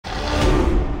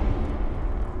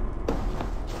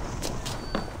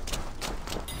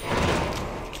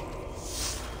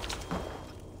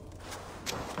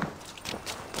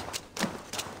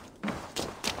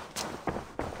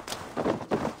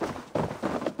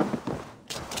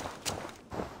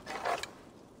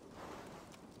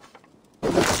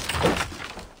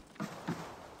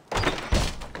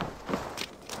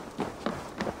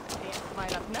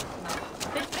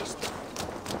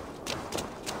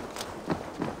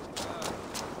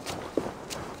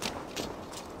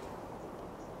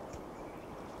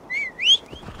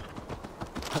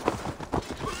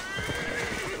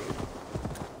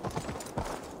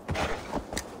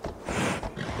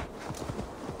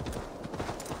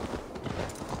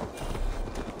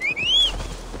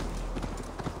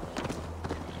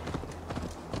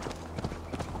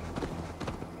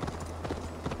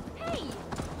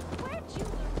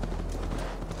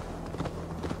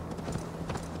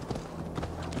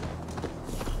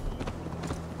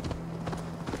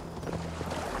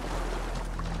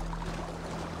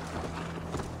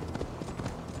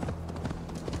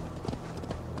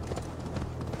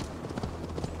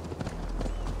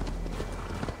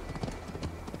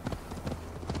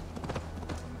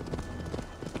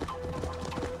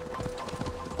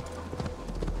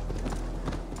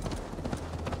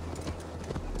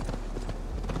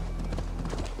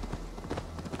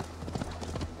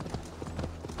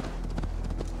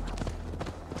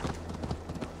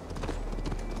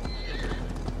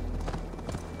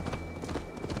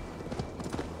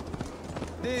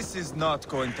This is not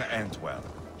going to end well.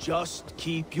 Just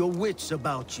keep your wits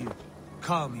about you.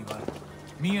 Calm, Eivor.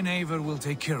 Me and Eivor will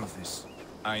take care of this.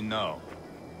 I know.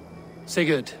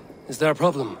 Sigurd, is there a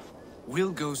problem?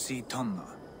 We'll go see Tonna.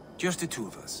 Just the two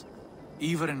of us.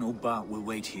 Eivor and Ubba will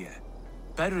wait here.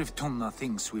 Better if Tonna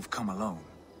thinks we've come alone.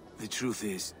 The truth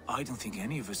is, I don't think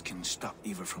any of us can stop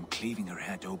Eivor from cleaving her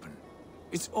head open.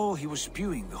 It's all he was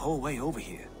spewing the whole way over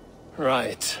here.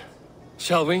 Right.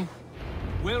 Shall we?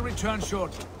 We'll return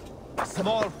shortly. A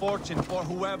small fortune for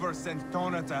whoever sent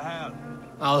Tona to hell.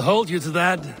 I'll hold you to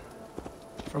that.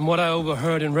 From what I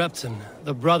overheard in Repton,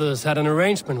 the brothers had an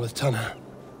arrangement with Tonna.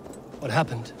 What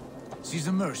happened? She's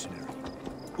a mercenary.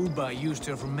 Ubba used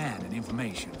her for man and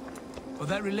information. But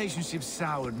that relationship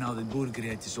soured now that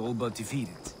Burgred is all but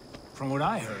defeated. From what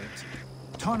I heard,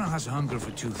 Tonna has hunger for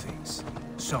two things.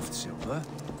 Soft silver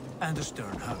and a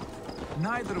stern hug.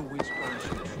 Neither of which earns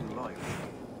her true loyalty.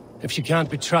 If she can't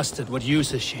be trusted, what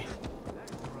use is she?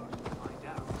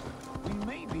 We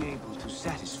may be able to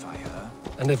satisfy her.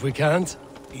 And if we can't?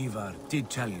 Eivor did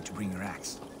tell you to bring your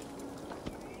axe.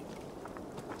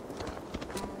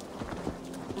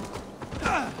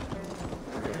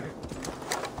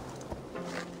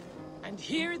 And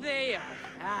here they are,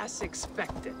 as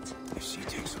expected. If she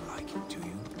takes a liking to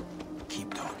you,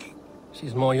 keep talking.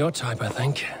 She's more your type, I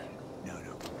think. No.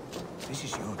 This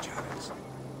is your challenge.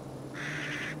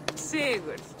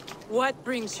 Sigurd, what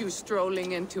brings you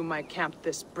strolling into my camp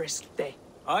this brisk day?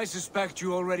 I suspect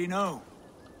you already know.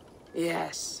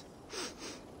 Yes.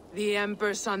 The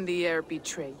Embers on the air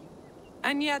betray you.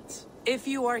 And yet, if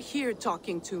you are here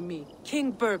talking to me,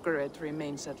 King Burgred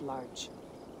remains at large.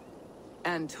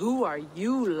 And who are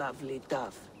you, lovely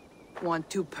dove? Want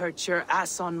to perch your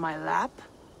ass on my lap?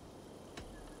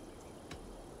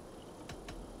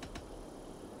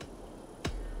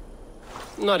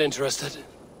 Not interested.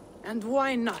 And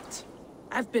why not?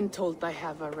 I've been told I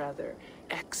have a rather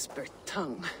expert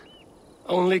tongue.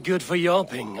 Only good for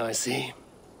yawping, I see.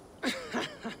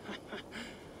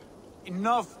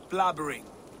 Enough blabbering.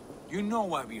 You know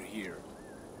why we're here.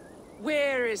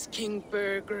 Where is King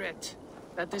Burgred?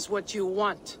 That is what you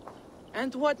want.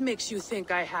 And what makes you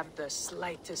think I have the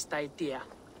slightest idea?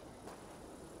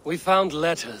 We found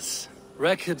letters,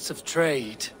 records of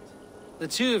trade. The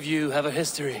two of you have a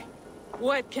history.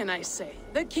 What can I say?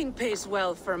 The king pays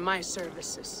well for my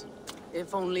services.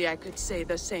 If only I could say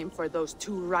the same for those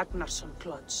two Ragnarsson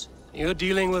clods. You're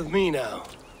dealing with me now,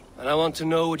 and I want to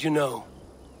know what you know.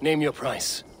 Name your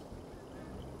price.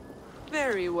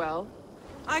 Very well.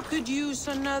 I could use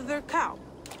another cow.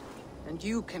 And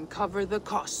you can cover the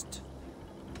cost.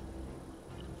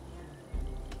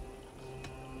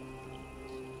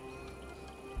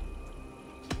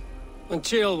 When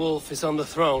Ceolwulf is on the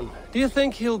throne, do you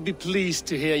think he'll be pleased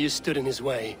to hear you stood in his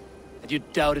way? That you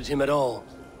doubted him at all?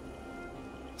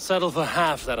 Settle for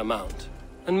half that amount.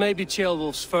 And maybe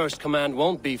Ceolwulf's first command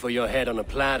won't be for your head on a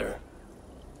platter.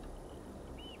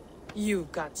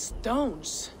 You've got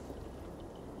stones.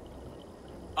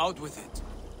 Out with it.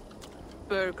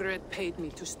 Burgred paid me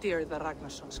to steer the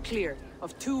Ragnarssons clear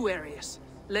of two areas,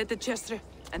 Ledechestre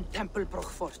and Temple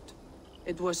Brochfort.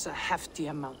 It was a hefty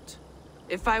amount.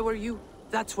 If I were you,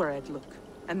 that's where I'd look.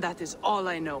 And that is all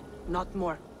I know. Not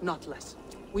more, not less.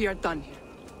 We are done here.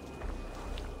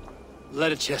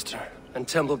 Ledechestre and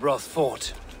Templebroth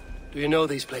Fort. Do you know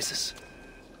these places?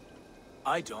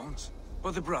 I don't,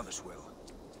 but the brothers will.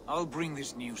 I'll bring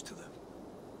this news to them.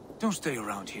 Don't stay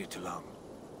around here too long.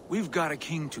 We've got a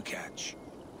king to catch.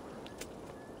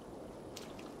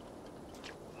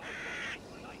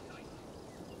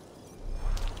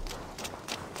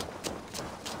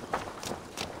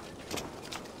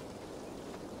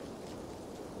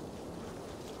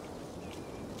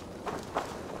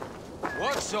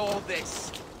 What's all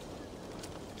this?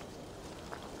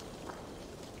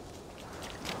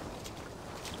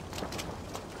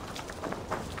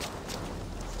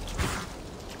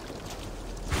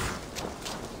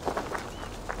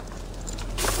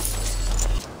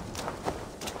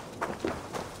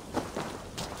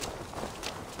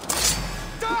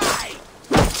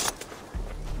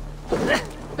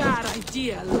 Bad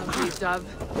idea, lovely dove.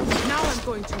 Now I'm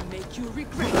going to make you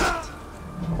regret it.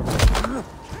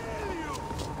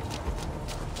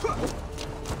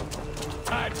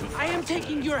 I am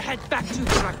taking your head back to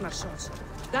the Ragnarssons.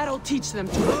 That'll teach them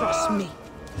to trust me.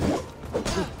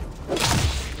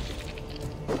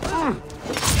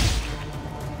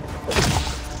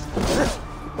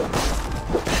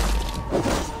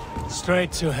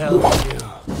 Straight to hell with you.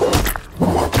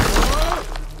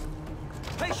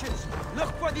 Patience!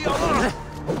 Look for the alarm!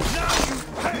 Now you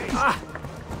pay!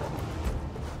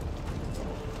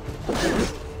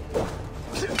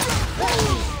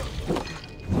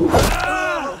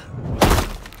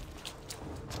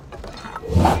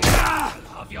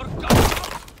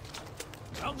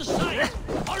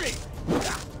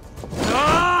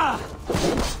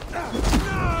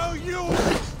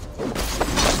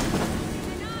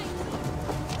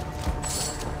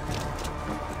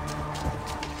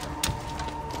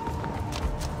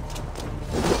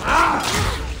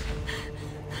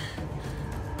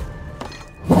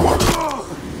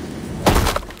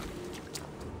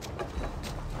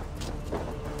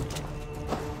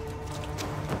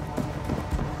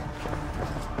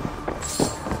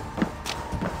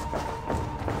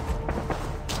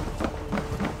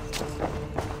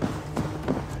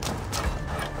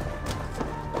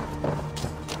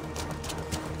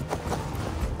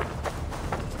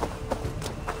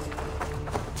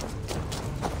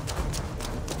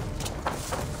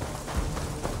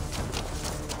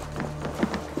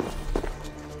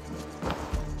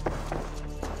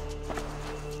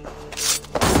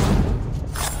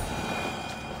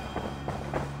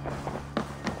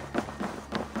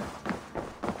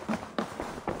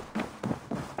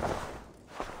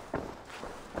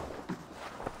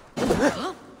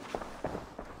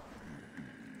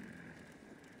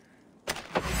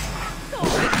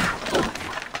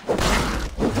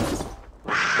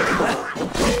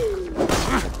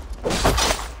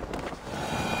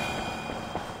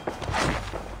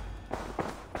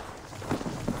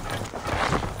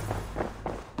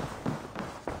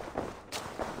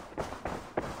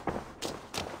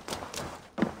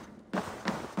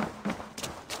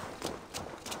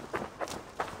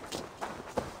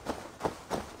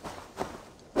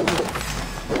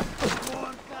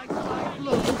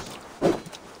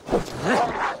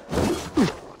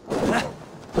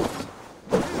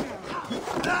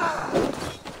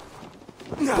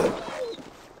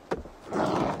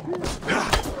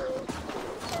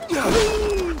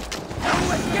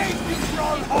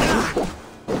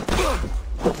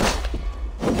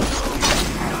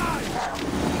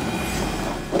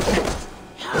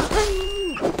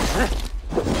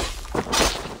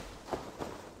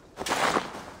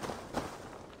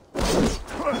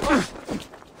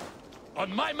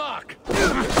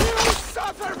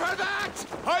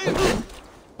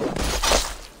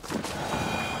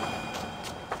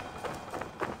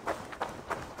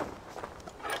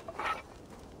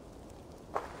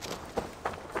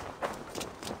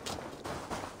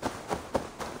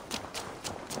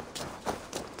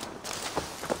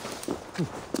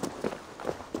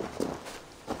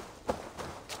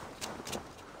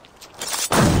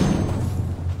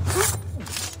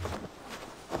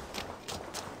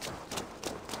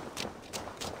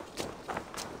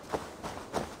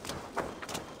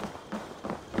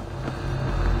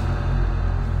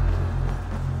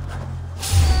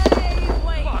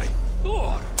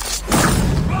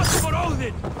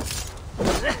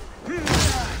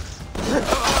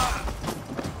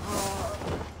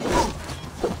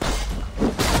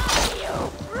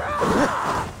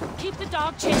 Keep the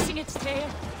dog chasing its tail.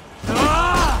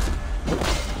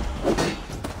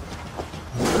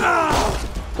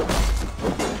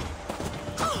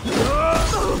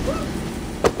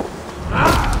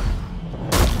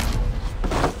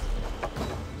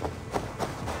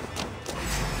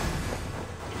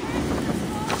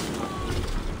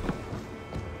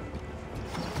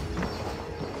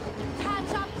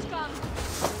 Hands up, scum!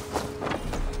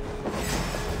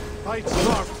 Fight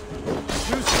smart.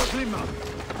 Use for glimmer.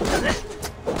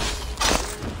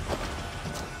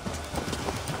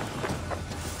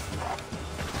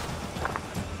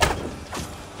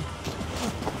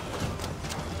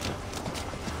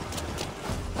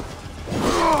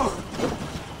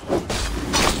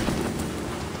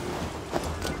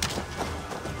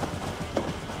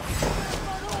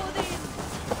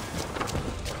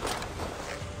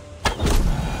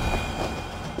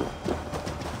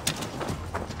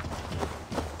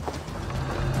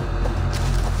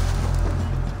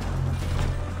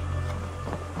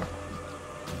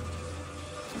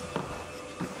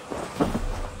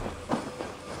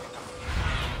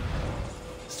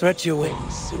 Stretch your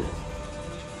wings.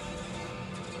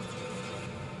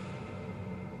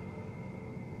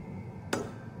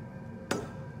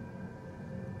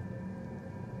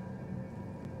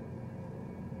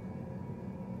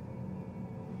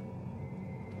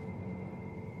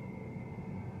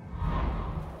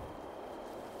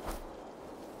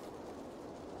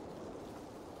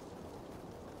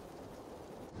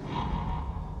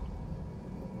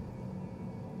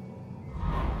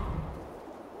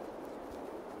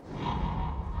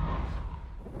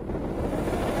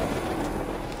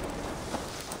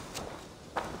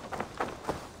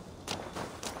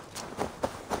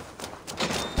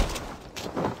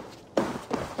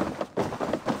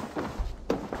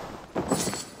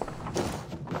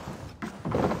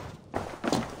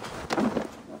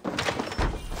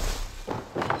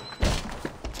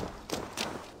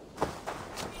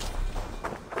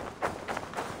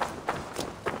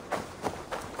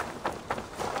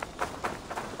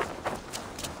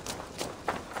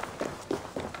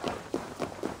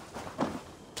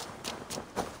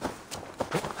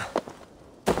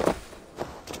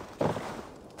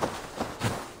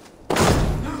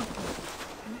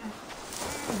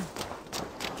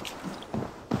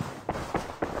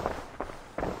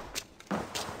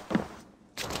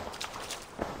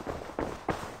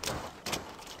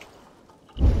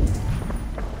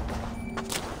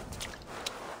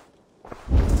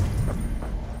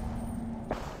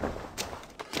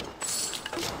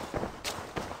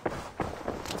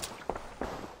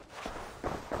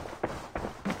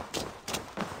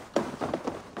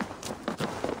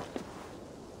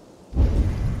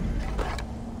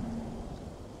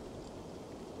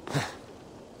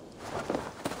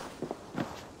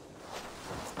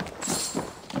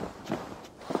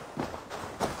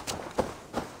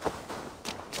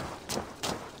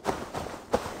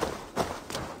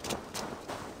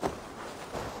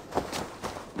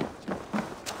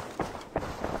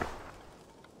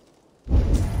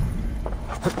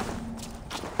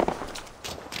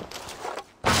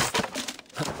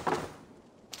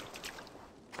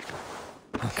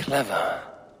 Clever.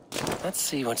 Let's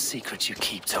see what secrets you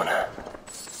keep, Tona.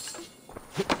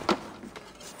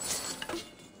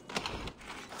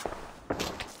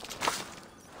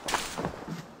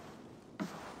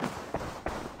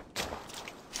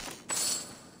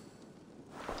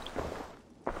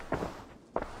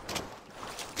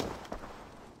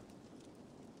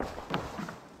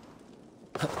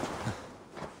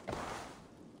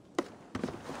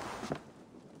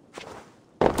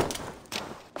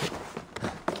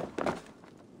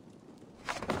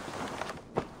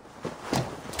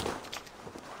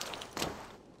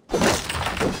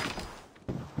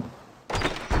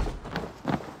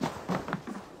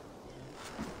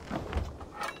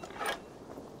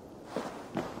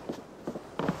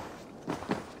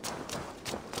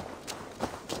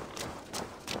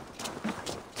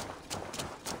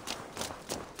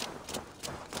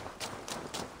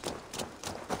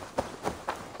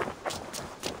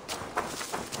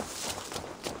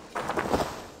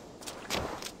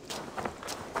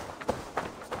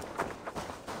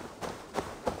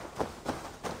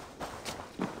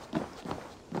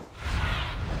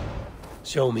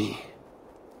 Show me.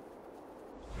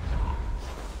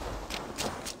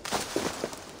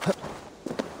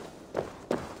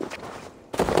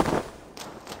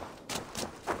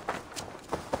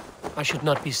 I should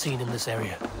not be seen in this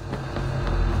area.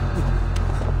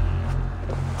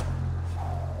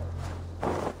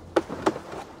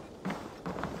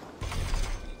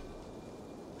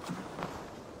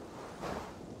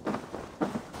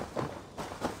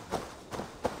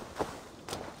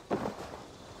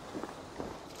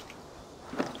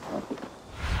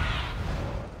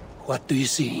 What do you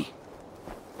see?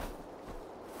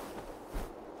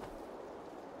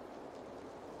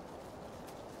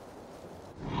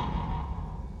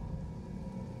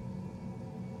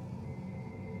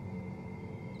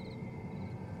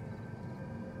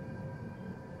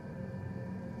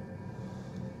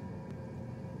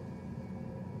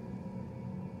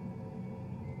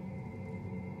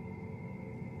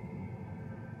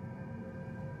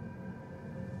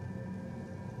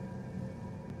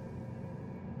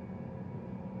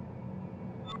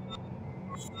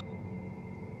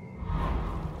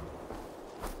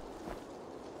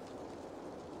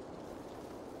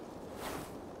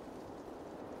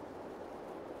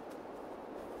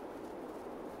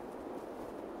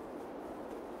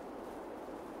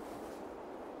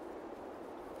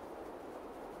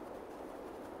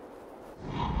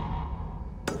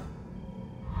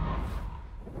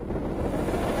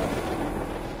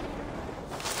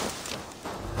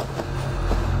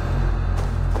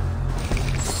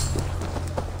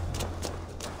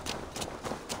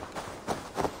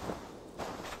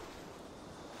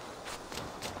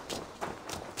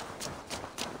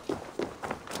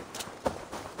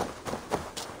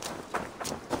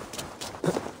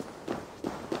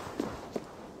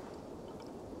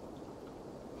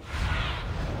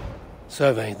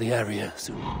 Survey the area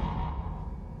soon.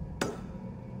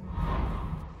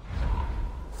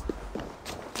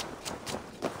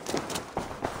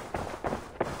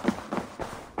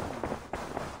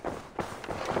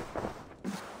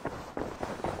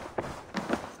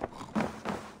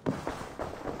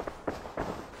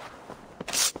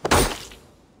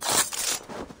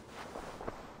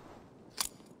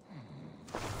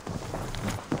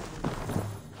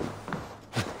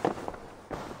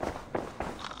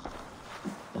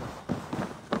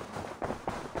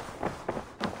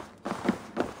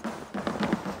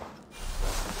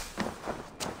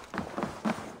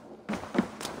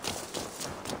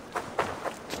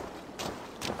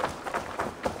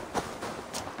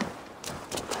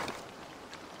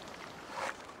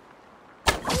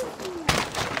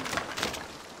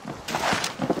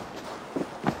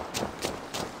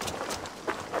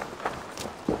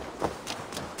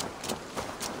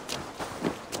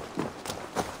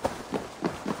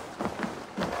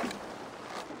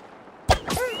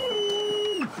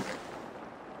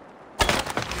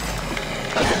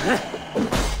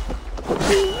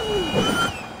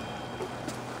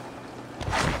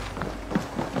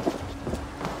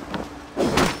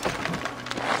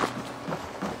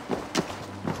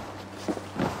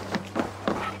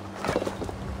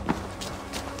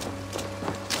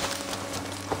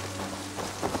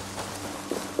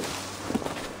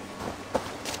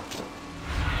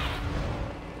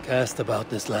 Cast about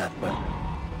this land, but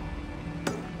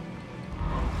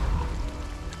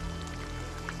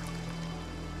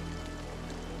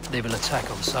they will attack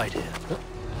on sight here.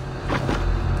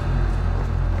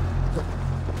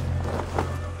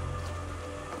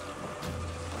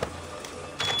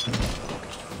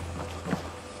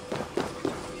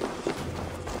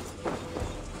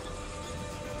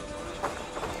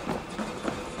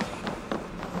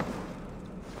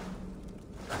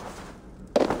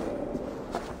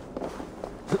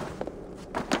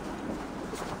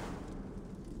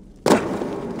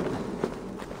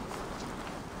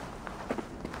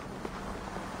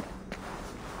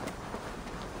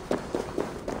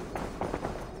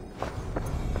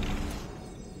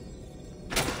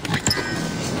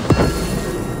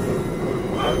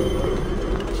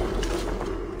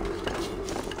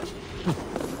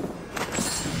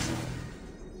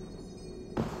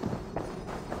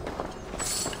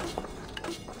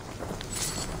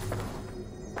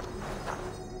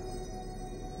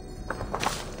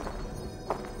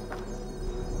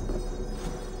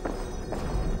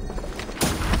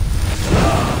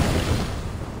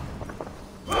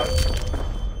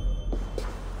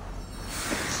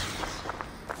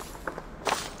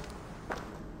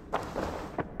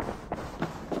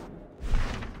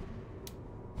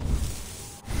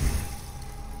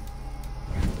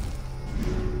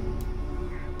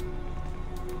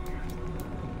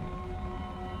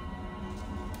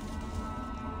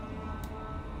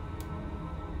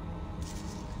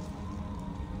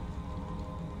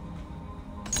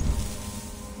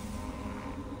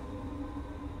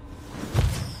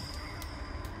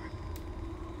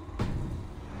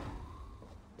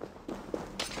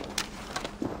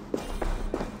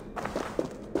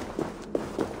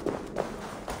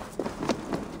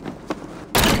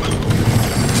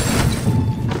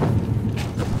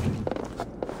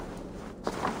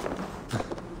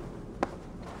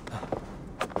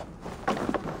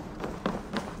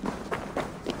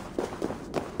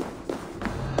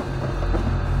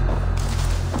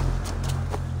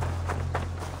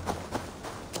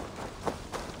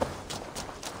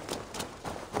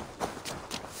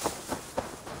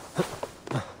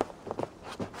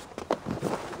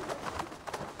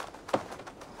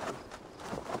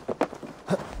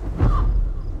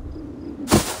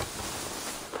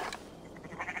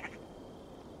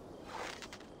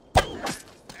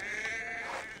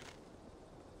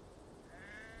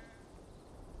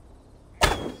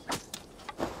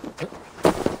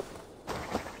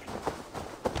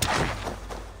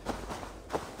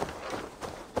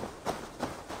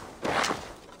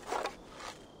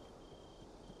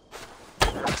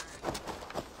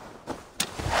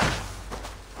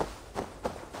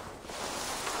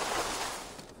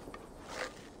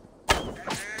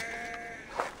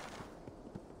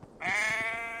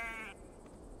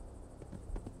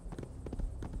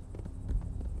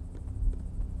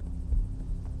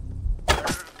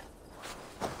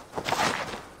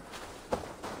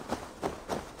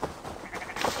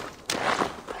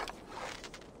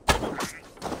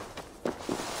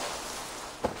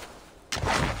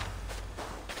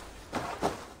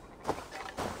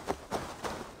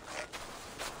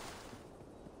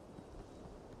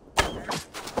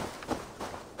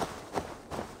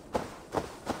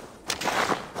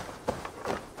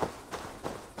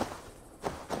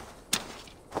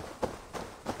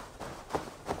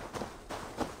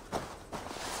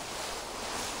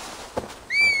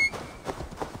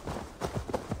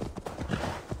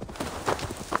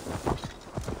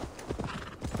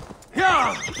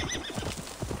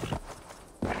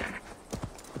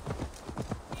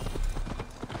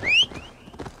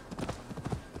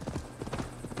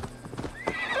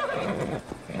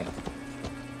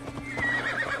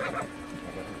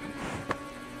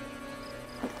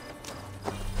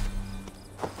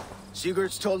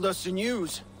 Sigurd's told us the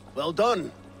news. Well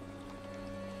done.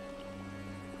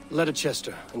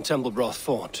 Leicester and Templebroth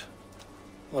fought.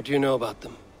 What do you know about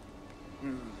them?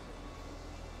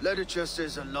 Leicester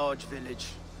is a large village.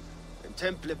 And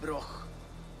Templebroch,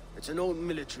 it's an old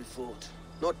military fort.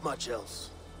 Not much else.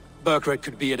 Burgred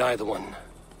could be at either one.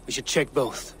 We should check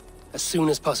both, as soon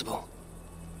as possible.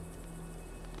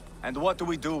 And what do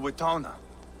we do with Tona?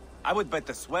 I would bet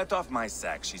the sweat off my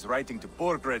sack she's writing to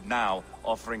Burgred now,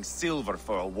 offering silver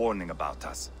for a warning about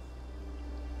us.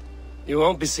 You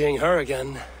won't be seeing her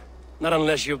again. Not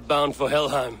unless you're bound for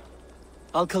Helheim.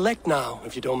 I'll collect now,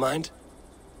 if you don't mind.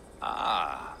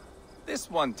 Ah,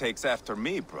 this one takes after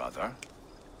me, brother.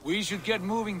 We should get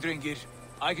moving, Dringir.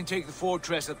 I can take the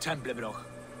fortress of Templebroch.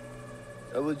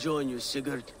 I will join you,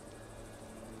 Sigurd.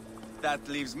 That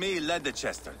leaves me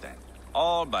Leicester then.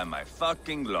 All by my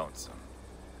fucking lonesome.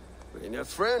 Bring a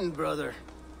friend, brother.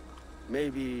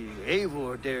 Maybe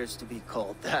Eivor dares to be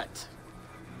called that.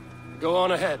 Go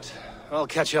on ahead. I'll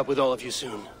catch up with all of you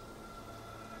soon.